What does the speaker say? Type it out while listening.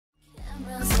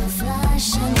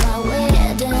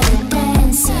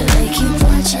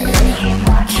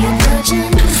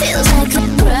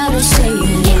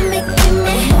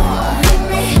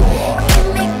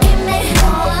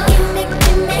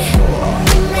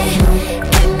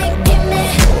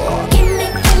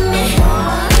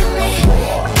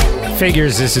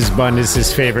Figures this is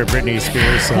Bundus' favorite Britney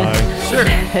Spears song. Sure.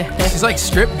 She's like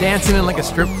strip dancing in like a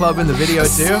strip club in the video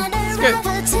too. It's good.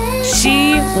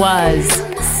 She was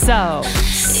so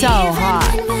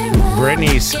hot.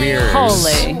 Britney Spears.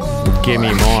 Holy.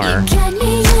 Gimme more.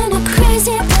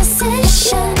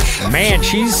 Man,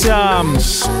 she's I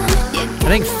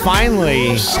think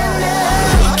finally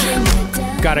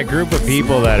got a group of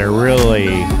people that are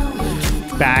really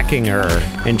backing her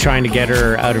and trying to get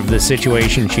her out of the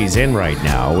situation she's in right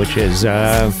now, which is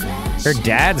her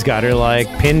dad's got her like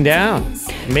pinned down,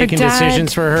 making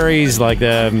decisions for her. He's like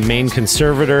the main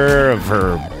conservator of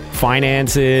her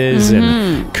finances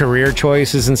and career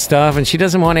choices and stuff, and she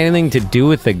doesn't want anything to do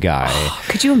with the guy.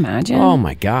 Could you imagine? Oh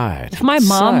my God. If my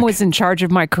mom was in charge of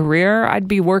my career, I'd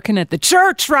be working at the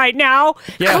church right now,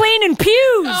 cleaning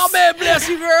pews. Oh man, bless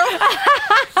you, girl.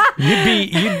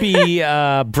 You'd be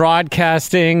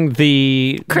broadcasting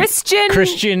the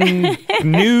Christian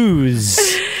news.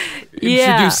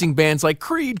 Introducing bands like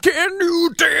Creed, Can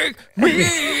You Take Me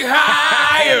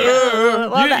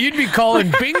Higher? You'd be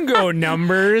calling bingo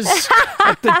numbers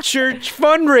at the church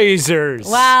fundraisers.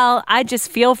 Well, I just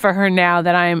feel for her now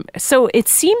that so it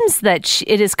seems that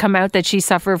it has come out that she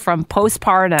suffered from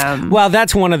postpartum. Well,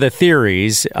 that's one of the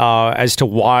theories as to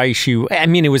why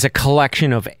it was a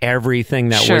collection of everything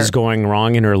that was going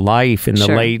wrong in her life in the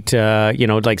late,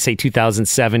 like say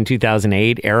 2007,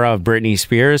 2008 era of Britney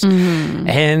Spears. Mm-hmm.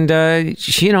 And,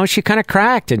 she kind of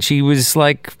cracked and she was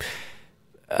like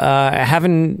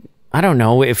having, I don't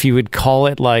know if you would call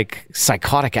it like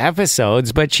psychotic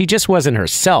episodes, but she just wasn't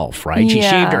herself, right? She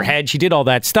shaved her head. She did all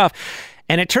that stuff.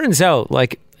 And it turns out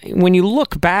like when you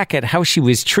look back at how she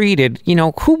was treated,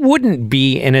 who wouldn't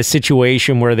be in a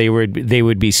situation where they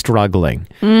would be struggling?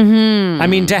 Mm-hmm. I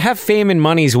mean, to have fame and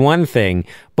money is one thing,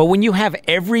 but when you have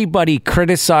everybody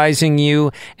criticizing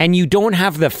you and you don't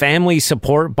have the family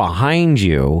support behind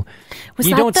you,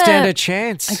 you don't stand a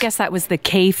chance. I guess that was the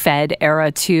K-Fed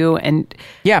era too. And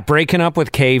breaking up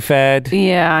with K-Fed.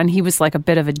 Yeah, and he was like a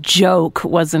bit of a joke,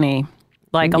 wasn't he?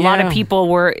 Like a lot of people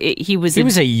were, he was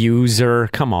a user.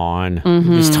 Come on.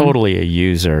 Mm-hmm. He was totally a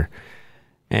user.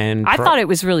 And I thought it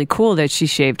was really cool that she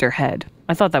shaved her head.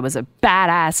 I thought that was a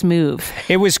badass move.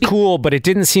 It was cool, but it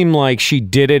didn't seem like she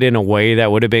did it in a way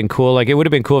that would have been cool. Like it would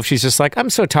have been cool if she's just like, I'm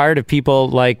so tired of people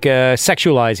like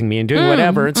sexualizing me and doing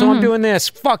whatever. And so I'm doing this.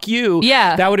 Fuck you.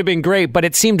 Yeah. That would have been great. But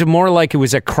it seemed more like it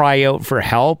was a cry out for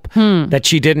help that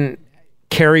she didn't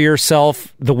carry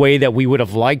herself the way that we would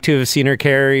have liked to have seen her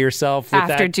carry herself with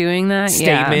after doing that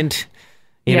statement.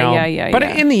 Yeah. But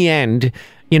in the end,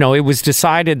 it was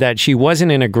decided that she wasn't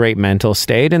in a great mental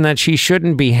state and that she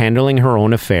shouldn't be handling her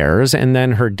own affairs. And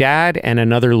then her dad and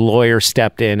another lawyer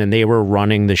stepped in and they were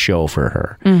running the show for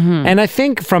her. Mm-hmm. And I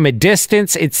think from a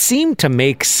distance, it seemed to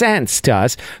make sense to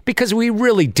us because we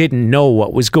really didn't know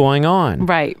what was going on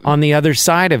on the other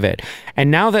side of it.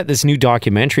 And now that this new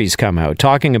documentary's come out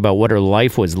talking about what her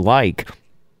life was like,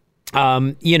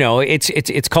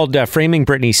 it's called Framing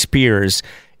Britney Spears.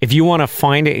 If you want to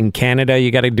find it in Canada, you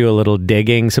got to do a little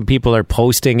digging. Some people are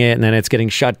posting it and then it's getting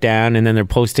shut down and then they're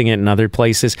posting it in other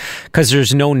places because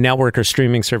there's no network or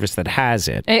streaming service that has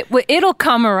it. It'll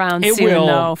come around soon,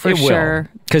 though, for sure.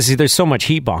 Because there's so much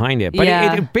heat behind it. But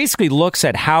it basically looks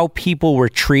at how people were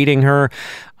treating her.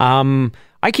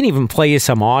 I can even play you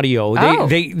some audio.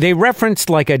 They referenced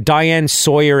like a Diane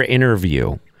Sawyer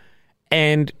interview.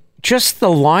 And just the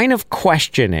line of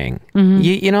questioning,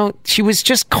 she was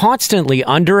just constantly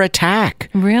under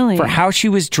attack. Really? For how she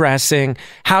was dressing,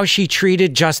 how she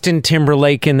treated Justin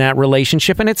Timberlake in that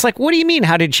relationship. And it's like, what do you mean?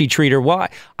 How did she treat her? Well,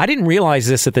 I didn't realize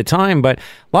this at the time, but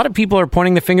a lot of people are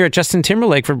pointing the finger at Justin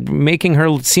Timberlake for making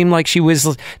her seem like they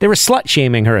were slut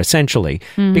shaming her essentially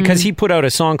because he put out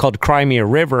a song called Cry Me a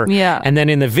River. Yeah. And then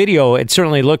in the video, it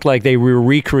certainly looked like they were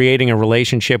recreating a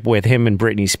relationship with him and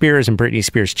Britney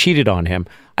Spears cheated on him.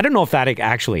 I don't know if that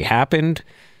actually happened.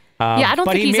 I don't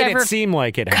think he's ever made it seem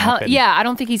like it happened. I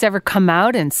don't think he's ever come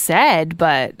out and said,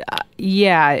 but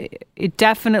it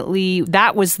definitely,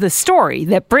 that was the story,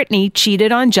 that Britney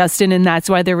cheated on Justin and that's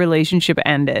why their relationship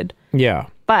ended. Yeah.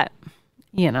 But,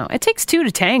 it takes two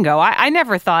to tango. I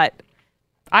never thought,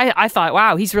 I thought,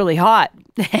 wow, he's really hot.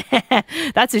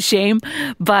 That's a shame.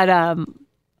 But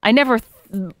I never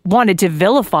wanted to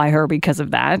vilify her because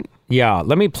of that. Yeah,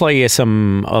 let me play you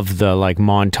some of the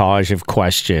montage of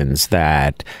questions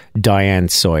that Diane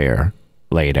Sawyer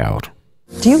laid out.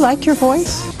 Do you like your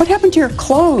voice? What happened to your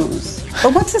clothes?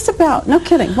 Or what's this about? No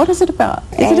kidding. What is it about?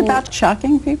 Is it about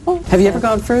shocking people? Have you ever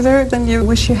gone further than you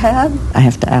wish you had? I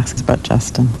have to ask about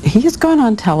Justin. He has gone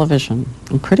on television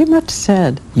and pretty much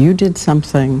said you did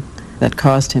something that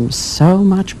caused him so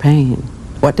much pain.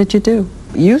 What did you do?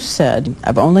 You said,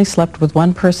 I've only slept with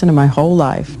one person in my whole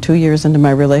life, 2 years into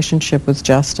my relationship with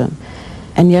Justin.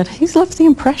 And yet he's left the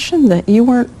impression that you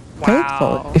weren't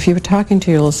faithful. If you were talking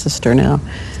to your little sister now,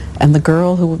 and the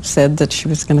girl who said that she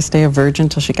was going to stay a virgin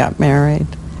till she got married,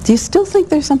 do you still think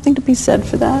there's something to be said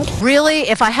for that? Really,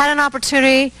 if I had an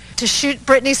opportunity to shoot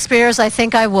Britney Spears, I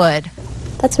think I would.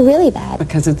 That's really bad.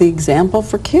 Because of the example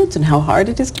for kids and how hard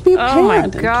it is to be a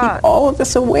parent and keep all of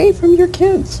this away from your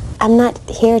kids. I'm not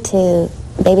here to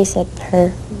babysit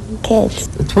her kids.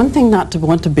 It's one thing not to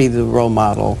want to be the role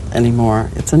model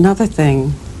anymore. It's another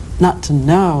thing not to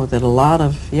know that a lot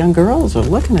of young girls are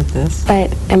looking at this.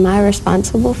 But am I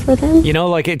responsible for them? You know,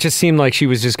 like it just seemed like she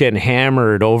was just getting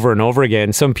hammered over and over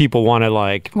again. Some people want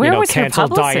to cancel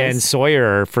Diane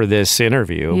Sawyer for this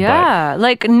interview. Yeah,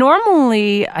 like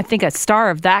normally I think a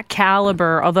star of that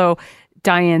caliber, although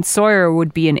Diane Sawyer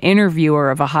would be an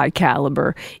interviewer of a high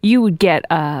caliber, you would get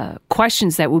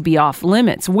questions that would be off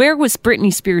limits. Where was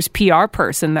Britney Spears' PR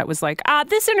person that was like,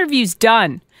 this interview's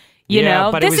done? You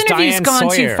know, this interview's gone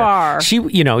too far.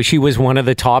 She was one of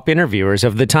the top interviewers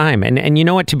of the time. And you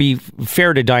know what, to be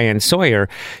fair to Diane Sawyer,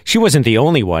 she wasn't the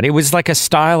only one. It was like a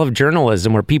style of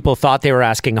journalism where people thought they were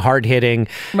asking hard-hitting,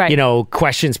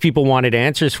 questions people wanted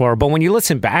answers for. But when you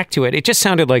listen back to it, it just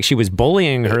sounded like she was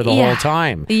bullying her the whole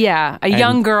time. Yeah, a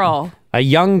young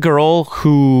girl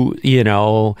who,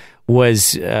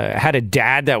 was had a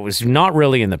dad that was not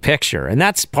really in the picture. And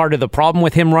that's part of the problem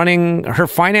with him running her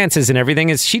finances and everything,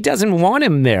 is she doesn't want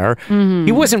him there. Mm-hmm.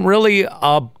 He wasn't really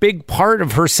a big part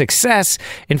of her success.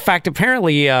 In fact,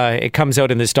 apparently it comes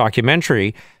out in this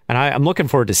documentary, and I'm looking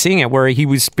forward to seeing it, where he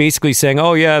was basically saying,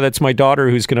 oh yeah, that's my daughter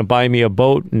who's going to buy me a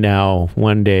boat now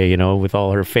one day, with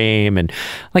all her fame. And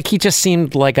like, he just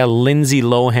seemed like a Lindsay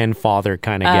Lohan father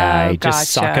kind of guy,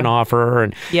 just sucking off her.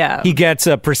 And he gets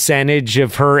a percentage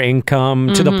of her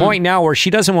income to the point now where she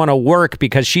doesn't want to work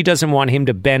because she doesn't want him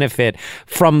to benefit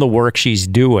from the work she's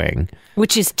doing.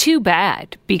 Which is too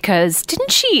bad, because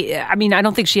didn't she, I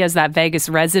don't think she has that Vegas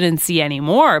residency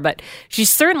anymore, but she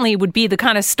certainly would be the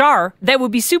kind of star that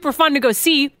would be super fun to go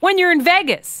see when you're in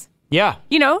Vegas. Yeah.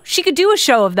 She could do a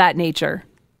show of that nature.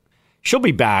 She'll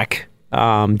be back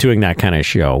doing that kind of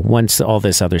show once all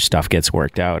this other stuff gets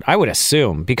worked out, I would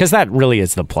assume, because that really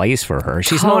is the place for her.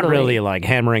 She's not really like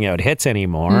hammering out hits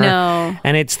anymore. No.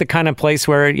 And it's the kind of place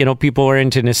where, people are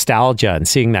into nostalgia and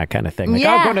seeing that kind of thing. Like,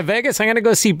 I'm going to Vegas, I'm going to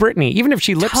go see Britney, even if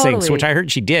she lip syncs, which I heard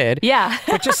she did. Yeah.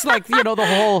 But just like, the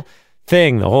whole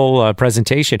thing, the whole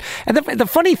presentation. And the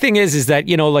funny thing is that,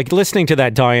 like listening to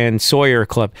that Diane Sawyer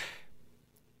clip,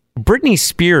 Britney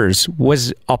Spears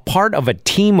was a part of a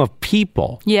team of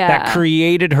people that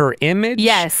created her image,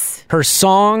 her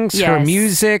songs, her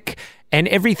music, and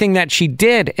everything that she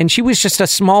did. And she was just a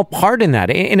small part in that.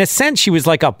 In a sense, she was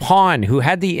like a pawn who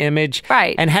had the image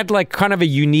and had like kind of a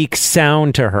unique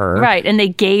sound to her. Right. And they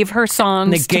gave her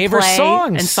songs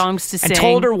and songs to sing. And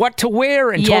told her what to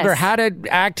wear and told her how to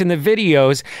act in the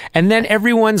videos. And then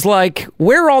everyone's like,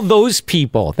 where are all those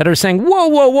people that are saying,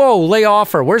 whoa, lay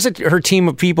off her? Where's her team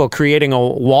of people creating a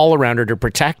wall around her to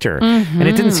protect her? Mm-hmm. And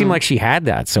it didn't seem like she had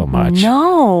that so much.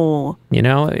 No.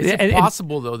 It's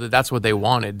impossible, though, that's what they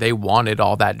wanted. They wanted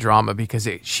all that drama because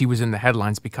she was in the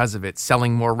headlines because of it,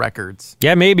 selling more records.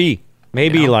 Yeah, maybe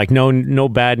like no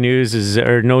bad news is,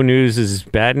 or no news is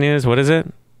bad news. What is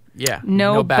it? Yeah,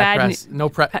 no bad press. No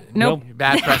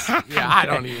bad press. Yeah, I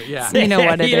don't even. Yeah, you know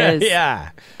what it is. Yeah,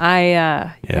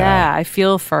 I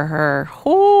feel for her.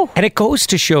 Ooh. And it goes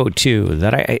to show too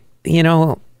that I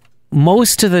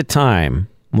most of the time,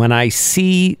 when I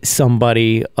see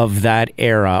somebody of that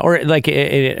era, or like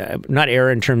not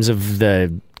era in terms of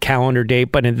the calendar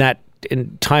date, but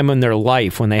in time in their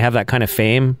life when they have that kind of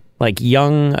fame, like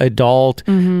young adult,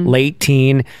 late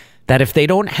teen, that if they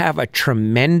don't have a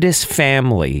tremendous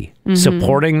family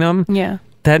supporting them,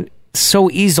 that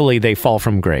so easily they fall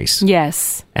from grace.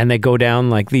 Yes. And they go down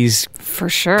like these for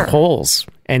sure holes.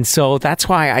 And so that's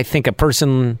why I think a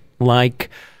person like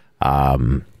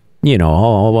I'll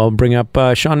bring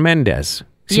up Shawn Mendes.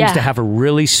 Seems to have a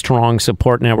really strong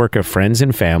support network of friends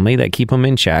and family that keep him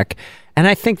in check. And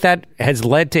I think that has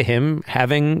led to him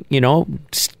having,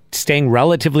 staying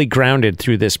relatively grounded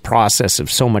through this process of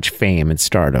so much fame and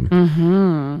stardom.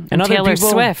 Mm-hmm. And other Taylor people,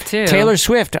 Swift, too. Taylor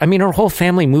Swift. I mean, her whole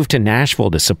family moved to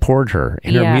Nashville to support her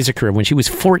in her music career when she was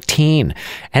 14.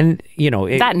 And,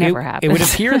 that never happened. It would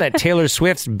appear that Taylor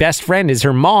Swift's best friend is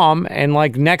her mom, and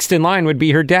like next in line would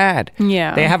be her dad.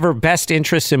 Yeah. They have her best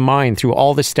interests in mind through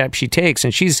all the steps she takes.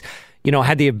 And she's,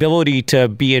 had the ability to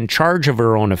be in charge of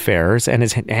her own affairs and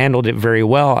has handled it very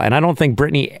well. And I don't think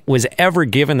Britney was ever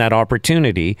given that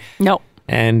opportunity. No.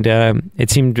 And it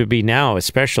seemed to be now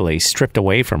especially stripped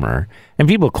away from her. And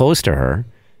people close to her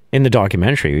in the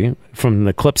documentary, from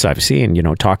the clips I've seen,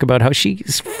 talk about how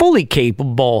she's fully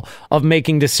capable of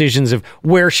making decisions of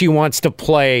where she wants to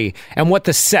play and what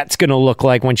the set's going to look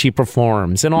like when she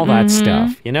performs and all that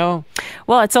stuff,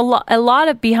 Well, it's a lot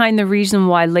of behind the reason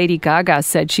why Lady Gaga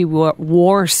said she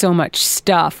wore so much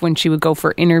stuff when she would go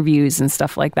for interviews and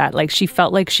stuff like that. Like, she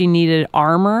felt like she needed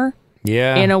armor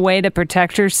in a way to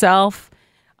protect herself.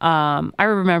 I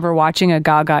remember watching a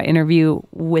Gaga interview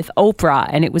with Oprah,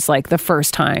 and it was like the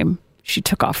first time she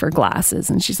took off her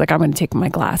glasses, and she's like, I'm going to take my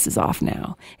glasses off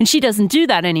now. And she doesn't do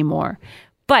that anymore.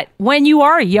 But when you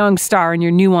are a young star and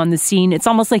you're new on the scene, it's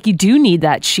almost like you do need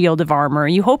that shield of armor.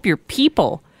 You hope your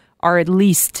people are at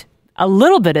least a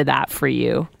little bit of that for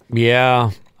you.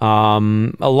 Yeah. A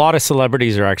lot of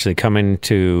celebrities are actually coming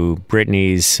to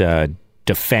Britney's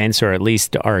defense, or at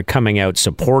least are coming out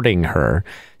supporting her.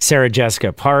 Sarah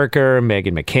Jessica Parker,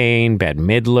 Meghan McCain, Bette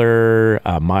Midler,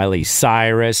 Miley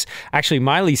Cyrus. Actually,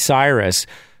 Miley Cyrus,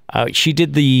 she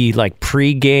did the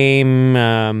pre-game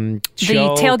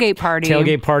show. The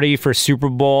tailgate party for Super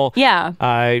Bowl. Yeah.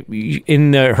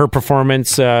 In her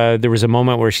performance, there was a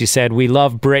moment where she said, "We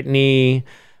love Britney."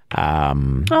 That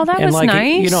was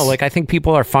nice. I think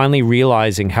people are finally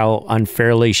realizing how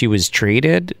unfairly she was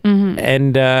treated. Mm-hmm.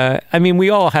 And, we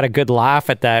all had a good laugh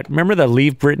at that. Remember the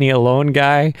Leave Britney Alone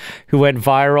guy who went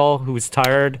viral, who was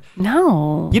tired?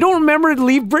 No. You don't remember the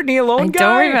Leave Britney Alone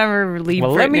guy? I don't remember Leave Britney.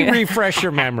 Well, let me refresh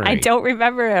your memory. I don't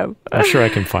remember him. I'm sure I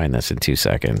can find this in 2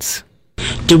 seconds.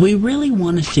 Do we really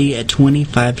want to see a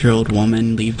 25-year-old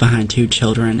woman leave behind 2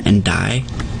 children and die?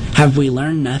 Have we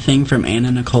learned nothing from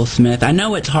Anna Nicole Smith? I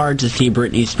know it's hard to see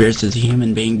Britney Spears as a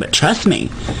human being, but trust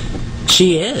me,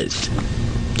 she is.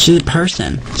 She's a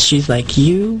person. She's like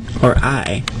you or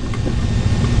I.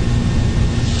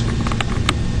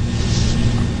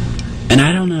 And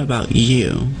I don't know about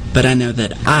you, but I know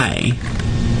that I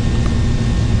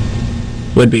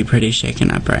would be pretty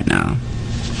shaken up right now.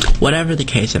 Whatever the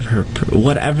case of her,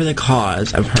 whatever the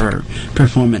cause of her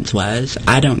performance was,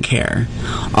 I don't care.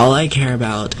 All I care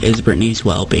about is Britney's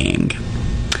well-being.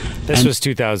 This was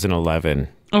 2011.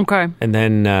 Okay. And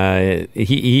then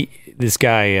this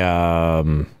guy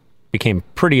became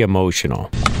pretty emotional.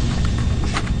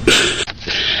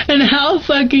 And how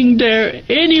fucking dare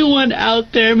anyone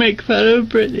out there make fun of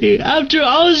Britney after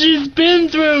all she's been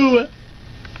through?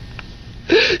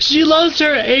 She lost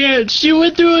her aunt. She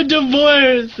went through a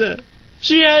divorce.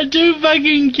 She had 2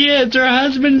 fucking kids. Her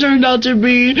husband turned out to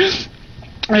be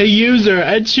a user,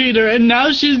 a cheater, and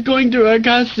now she's going through a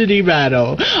custody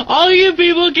battle. All you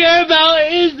people care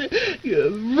about is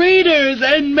readers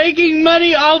and making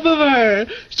money off of her.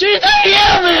 She's a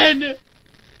human!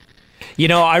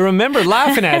 I remember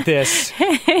laughing at this.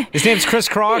 His name's Chris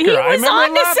Crocker. He was I remember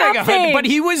onto laughing something. but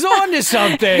he was on to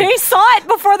something. He saw it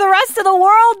before the rest of the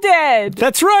world did.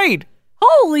 That's right.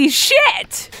 Holy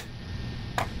shit.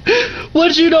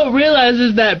 What you don't realize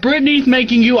is that Britney's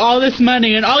making you all this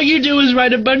money, and all you do is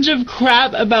write a bunch of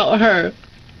crap about her.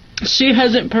 She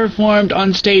hasn't performed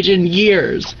on stage in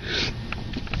years.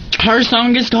 Her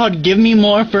song is called Give Me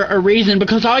More for a reason,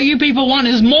 because all you people want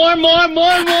is more.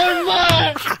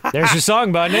 There's your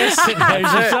song, Bundes.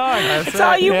 There's your song. That's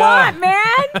all you want,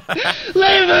 man.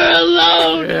 Leave her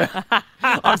alone. Yeah.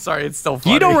 I'm sorry, it's still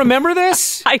funny. You don't remember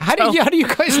this? How do you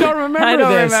guys not remember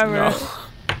this? I don't remember. No.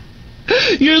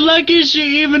 You're lucky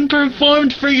she even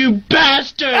performed for you,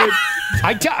 bastard!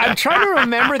 I'm trying to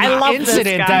remember the love this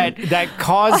incident guy. that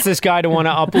caused this guy to want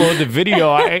to upload the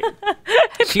video.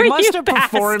 She must have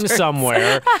performed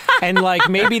somewhere, and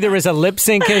maybe there was a lip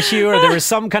sync issue, or there was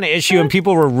some kind of issue, and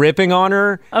people were ripping on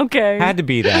her. Okay. Had to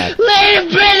be that.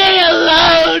 Leave Britney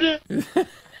alone!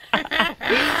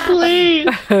 Please.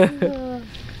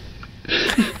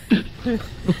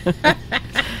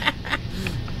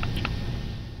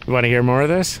 You want to hear more of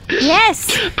this?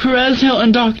 Yes. Perez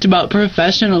Hilton talked about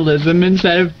professionalism and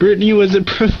said if Britney was a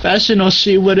professional,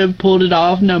 she would have pulled it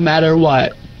off no matter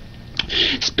what.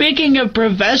 Speaking of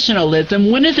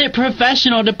professionalism, when is it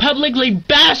professional to publicly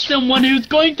bash someone who's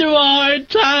going through a hard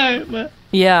time?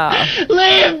 Yeah.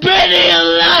 Leave Britney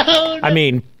alone! I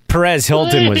mean, Perez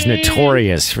Hilton was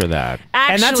notorious for that.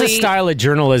 And that's a Actually- style of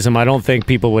journalism I don't think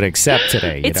people would accept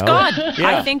today. It's know? gone.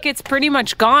 Yeah. I think it's pretty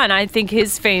much gone. I think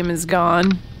his fame is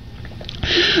gone.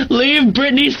 Leave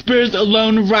Britney Spears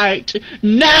alone right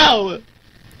now.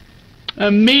 I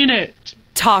mean it.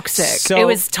 Toxic. So- It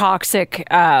was toxic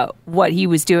what he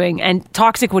was doing, and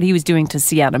toxic what he was doing to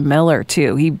Sienna Miller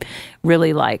too. He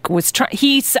really was trying.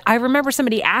 I remember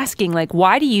somebody asking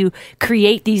why do you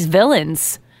create these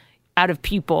villains out of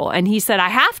people? And he said, I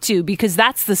have to, because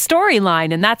that's the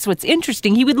storyline and that's what's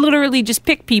interesting. He would literally just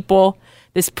pick people.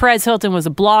 This Perez Hilton was a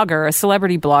blogger, a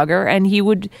celebrity blogger, and he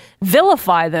would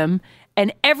vilify them.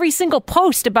 And every single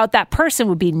post about that person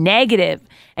would be negative,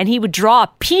 and he would draw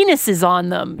penises on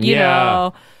them. You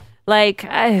know,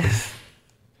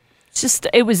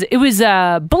 it was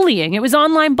bullying. It was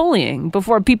online bullying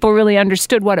before people really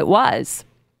understood what it was.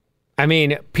 I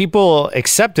mean, people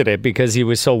accepted it because he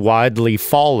was so widely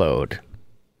followed.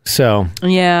 So,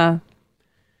 Yeah,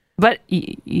 but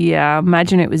yeah,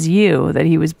 imagine it was you that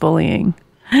he was bullying.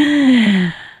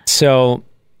 so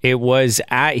it was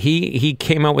he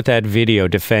came out with that video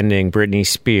defending Britney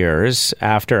Spears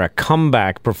after a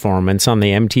comeback performance on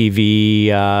the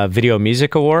MTV Video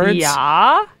Music Awards.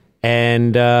 Yeah.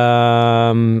 And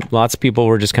lots of people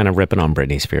were just kind of ripping on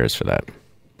Britney Spears for that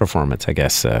performance, I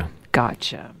guess.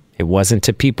 Gotcha. It wasn't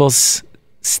to people's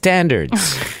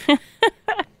standards.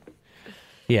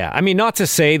 Yeah, I mean, not to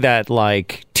say that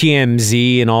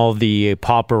TMZ and all the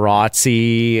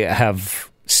paparazzi have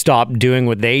stopped doing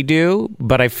what they do,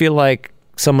 but I feel like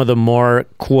some of the more,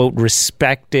 quote,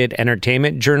 respected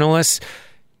entertainment journalists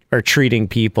are treating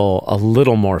people a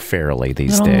little more fairly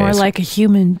these A days. little more like a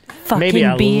human fucking Maybe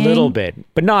a being. little bit,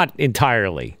 but not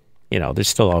entirely. There's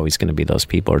still always going to be those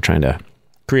people who are trying to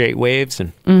create waves.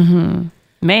 And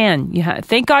Man,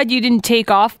 thank God you didn't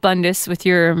take off, Bundus, with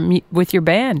your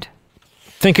band.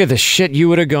 think of the shit you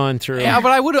would have gone through. Yeah,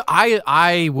 but I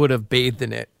would have bathed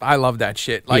in it. I love that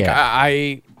shit.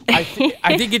 I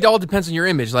think it all depends on your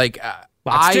image.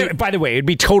 By the way, it'd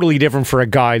be totally different for a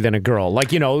guy than a girl.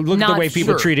 Look at the way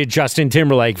people treated Justin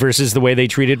Timberlake versus the way they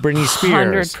treated Britney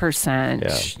Spears.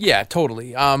 100%. Yeah,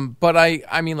 totally. But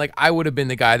I mean, I would have been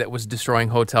the guy that was destroying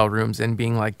hotel rooms and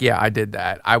being like, yeah, I did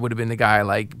that. I would have been the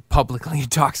guy publicly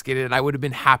intoxicated, and I would have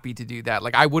been happy to do that.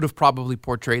 I would have probably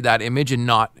portrayed that image and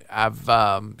not have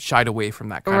shied away from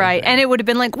that kind of Right. thing. And it would have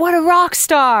been what a rock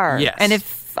star. Yes. And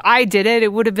if I did it,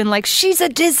 it would have been she's a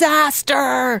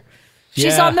disaster.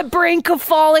 She's Yeah. on the brink of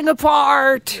falling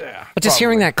apart. But just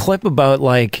hearing that clip about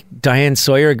Diane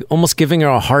Sawyer almost giving her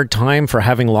a hard time for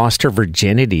having lost her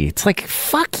virginity. It's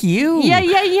fuck you. Yeah.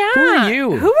 Who are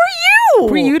you? Who are you?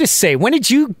 Who are you to say? When did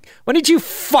you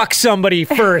fuck somebody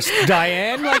first,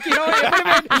 Diane?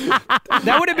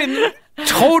 That would have been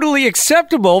totally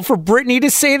acceptable for Britney to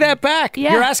say that back.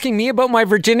 Yeah. You're asking me about my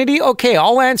virginity? Okay,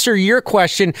 I'll answer your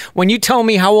question when you tell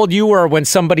me how old you were when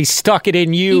somebody stuck it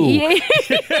in you.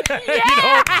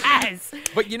 Yes.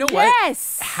 But you know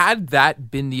Yes. what? Had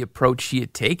that been the approach she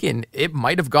had taken, it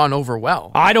might have gone over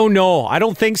well. I don't know. I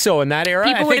don't think so in that era.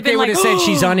 People I would think have they been would have said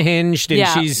she's unhinged and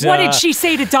Yeah. she's... What did she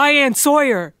say to Diane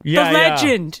Sawyer? Yeah, the yeah.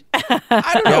 legend.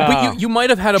 I don't know, but you might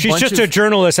have had a She's bunch just of... a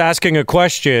journalist asking a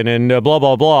question and blah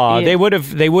blah blah. Yeah.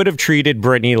 They would have treated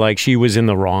Britney like she was in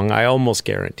the wrong. I almost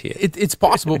guarantee it. It's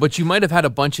possible, but you might have had a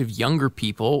bunch of younger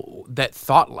people that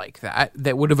thought like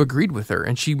that would have agreed with her,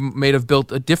 and she may have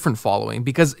built a different following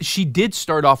because she did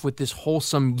start off with this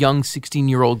wholesome young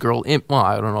 16-year-old girl. Well,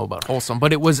 I don't know about wholesome,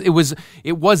 but it was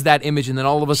that image, and then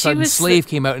all of a sudden Slave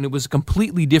came out, and it was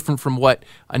completely different from what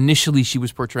initially she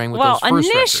was portraying with those first records.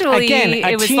 initially, Again,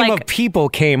 a it was team of people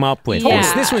came up with Yeah.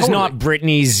 this. This was not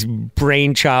Britney's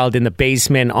brainchild in the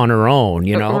basement on her own,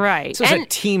 Right. This was a And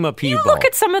team of people. You look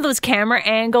at some of those camera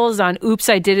angles on Oops,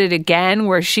 I Did It Again,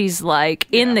 where she's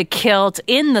in the kilt,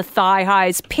 in the thigh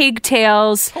highs,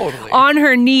 pigtails, on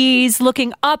her knees,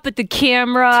 looking up at the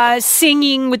camera,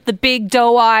 singing with the big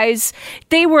doe eyes.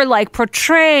 They were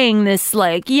portraying this,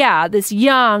 this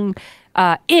young,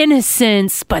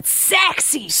 innocence, but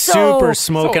sexy. Super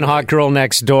smoking hot girl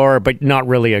next door, but not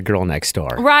really a girl next door.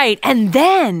 Right. And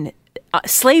then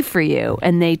Slave for You,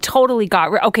 and they totally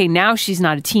got okay, now she's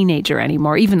not a teenager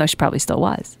anymore, even though she probably still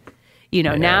was.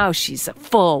 Now she's a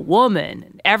full woman.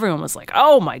 And everyone was like,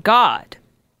 oh my God,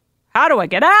 how do I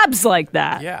get abs like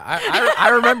that? Yeah, I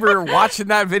remember watching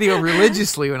that video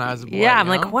religiously when I was a boy. Yeah, I'm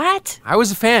like, what? I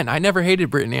was a fan. I never hated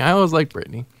Britney. I always liked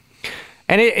Britney.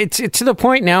 And it's to the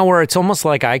point now where it's almost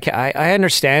like I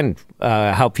understand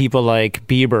how people like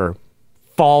Bieber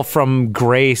fall from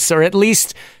grace or at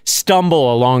least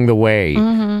stumble along the way.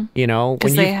 You know,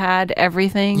 Because they had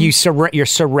everything. you're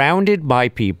surrounded by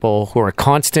people who are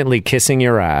constantly kissing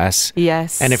your ass.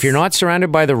 Yes. And if you're not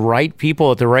surrounded by the right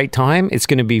people at the right time, it's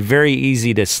going to be very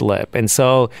easy to slip. And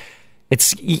so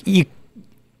it's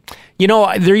you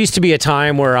know, there used to be a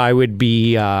time where I would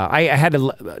be, I had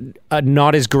a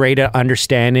not as great a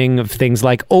understanding of things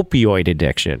like opioid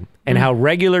addiction and how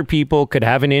regular people could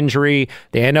have an injury,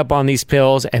 they end up on these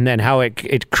pills, and then how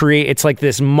it's like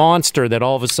this monster that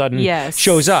all of a sudden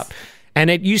shows up.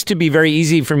 And it used to be very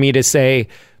easy for me to say,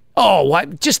 oh, why,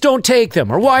 just don't take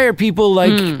them. Or why are people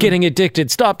like getting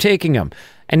addicted? Stop taking them.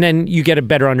 And then you get a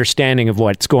better understanding of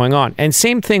what's going on. And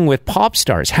same thing with pop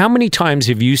stars. How many times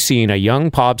have you seen a young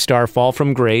pop star fall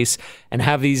from grace and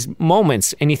have these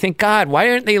moments and you think, God, why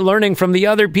aren't they learning from the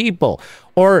other people?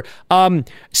 Or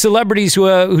celebrities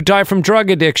who die from drug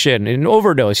addiction and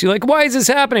overdose. You're like, why is this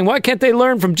happening? Why can't they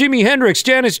learn from Jimi Hendrix,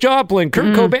 Janis Joplin,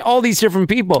 Kurt Cobain, all these different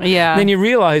people? Yeah. And then you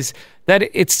realize that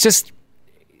it's just,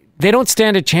 they don't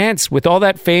stand a chance with all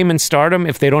that fame and stardom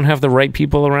if they don't have the right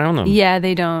people around them. Yeah,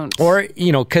 they don't. Or,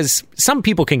 you know, because some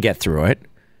people can get through it.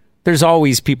 There's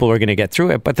always people who are going to get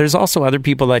through it, but there's also other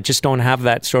people that just don't have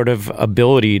that sort of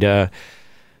ability to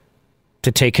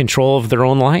take control of their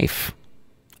own life.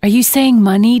 Are you saying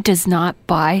money does not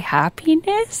buy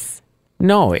happiness?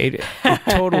 No, it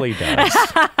totally does.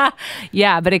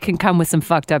 Yeah, but it can come with some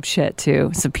fucked up shit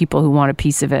too. Some people who want a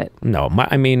piece of it. No,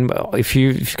 I mean, if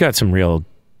you've got some real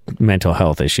mental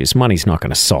health issues, money's not going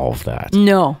to solve that.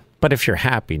 No. But if you're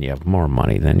happy and you have more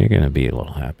money, then you're going to be a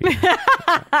little happy.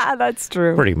 That's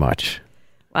true. Pretty much.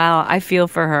 Wow, I feel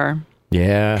for her.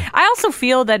 Yeah. I also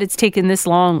feel that it's taken this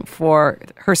long for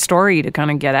her story to kind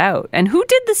of get out. And who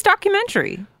did this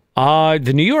documentary?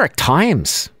 The New York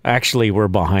Times actually were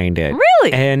behind it.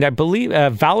 Really? And I believe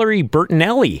Valerie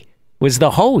Bertinelli was the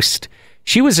host.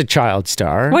 She was a child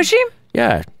star. Was she?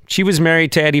 Yeah. She was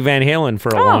married to Eddie Van Halen for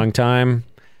a long time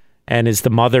and is the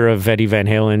mother of Eddie Van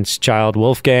Halen's child,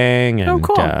 Wolfgang. And,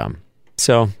 cool.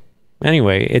 So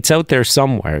anyway, it's out there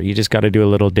somewhere. You just got to do a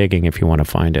little digging if you want to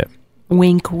find it.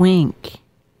 Wink, wink.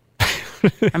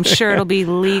 I'm sure it'll be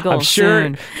legal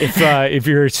soon. If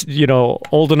you're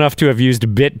old enough to have used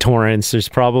BitTorrents, there's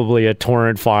probably a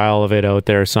torrent file of it out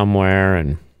there somewhere.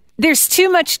 And there's too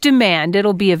much demand.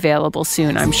 It'll be available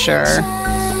soon, I'm sure.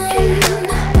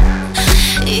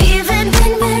 Even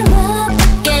when we're up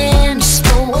against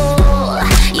the wall,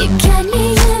 you get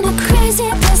me in a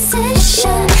crazy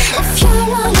position. If you're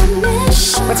on a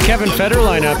mission. What's Kevin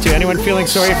Federline up to? Anyone feeling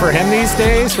sorry for him these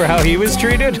days for how he was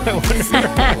treated? I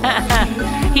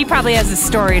wonder. He probably has a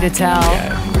story to tell.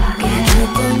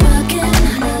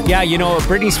 Yeah, you know,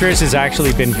 Britney Spears has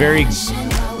actually been very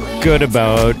good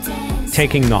about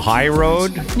taking the high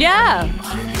road. Yeah.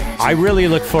 I really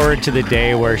look forward to the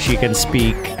day where she can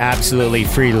speak absolutely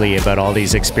freely about all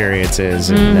these experiences.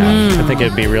 And I think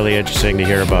it'd be really interesting to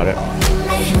hear about it.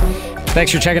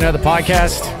 Thanks for checking out the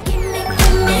podcast.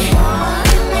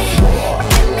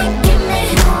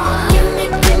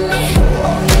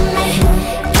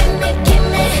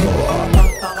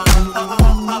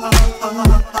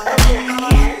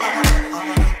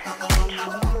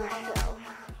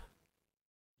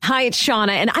 Hi, it's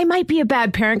Shauna, and I might be a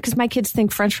bad parent because my kids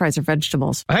think French fries are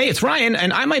vegetables. Hey, it's Ryan,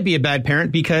 and I might be a bad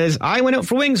parent because I went out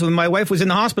for wings when my wife was in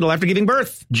the hospital after giving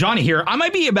birth. Johnny here. I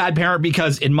might be a bad parent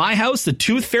because in my house, the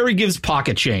tooth fairy gives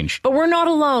pocket change. But we're not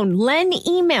alone. Len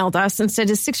emailed us and said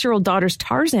his 6-year-old daughter's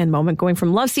Tarzan moment going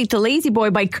from love seat to lazy boy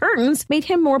by curtains made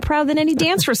him more proud than any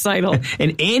dance recital.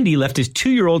 And Andy left his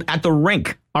 2-year-old at the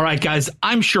rink. All right, guys,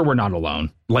 I'm sure we're not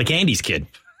alone. Like Andy's kid.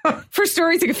 For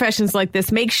stories and confessions like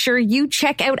this, make sure you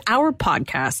check out our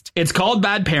podcast. It's called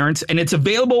Bad Parents, and it's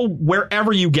available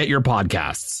wherever you get your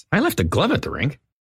podcasts. I left a glove at the rink.